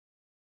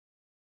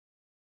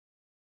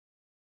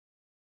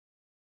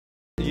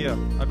Yeah,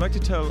 I'd like to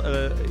tell,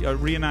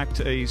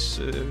 reenact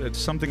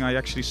something I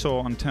actually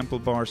saw on Temple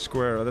Bar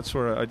Square. That's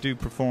where I do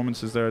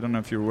performances there. I don't know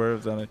if you're aware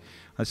of that.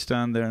 I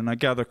stand there and I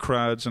gather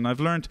crowds, and I've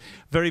learned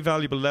a very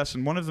valuable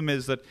lesson. One of them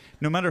is that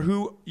no matter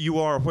who you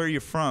are, where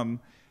you're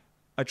from,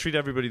 I treat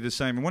everybody the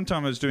same. And one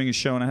time I was doing a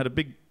show and I had a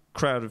big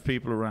crowd of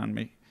people around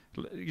me,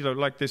 you know,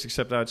 like this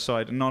except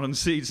outside and not on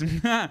seats.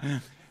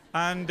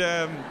 And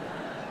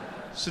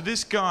so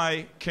this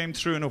guy came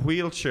through in a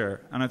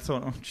wheelchair, and I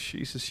thought, oh,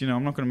 Jesus, you know,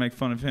 I'm not going to make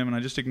fun of him, and I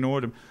just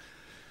ignored him.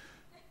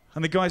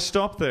 And the guy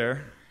stopped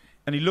there,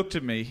 and he looked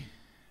at me,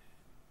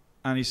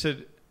 and he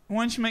said,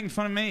 why aren't you making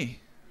fun of me?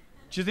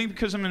 Do you think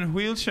because I'm in a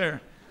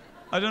wheelchair,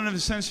 I don't have a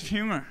sense of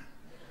humor?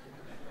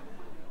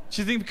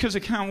 Do you think because I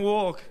can't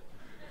walk,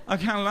 I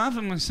can't laugh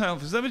at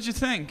myself? Is that what you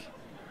think?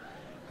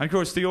 And of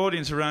course, the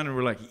audience around him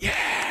were like,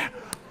 yeah!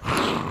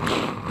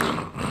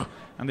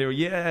 And they were,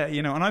 yeah,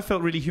 you know, and I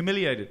felt really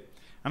humiliated.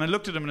 And I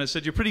looked at him and I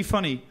said, you're pretty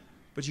funny,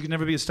 but you can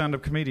never be a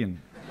stand-up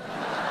comedian.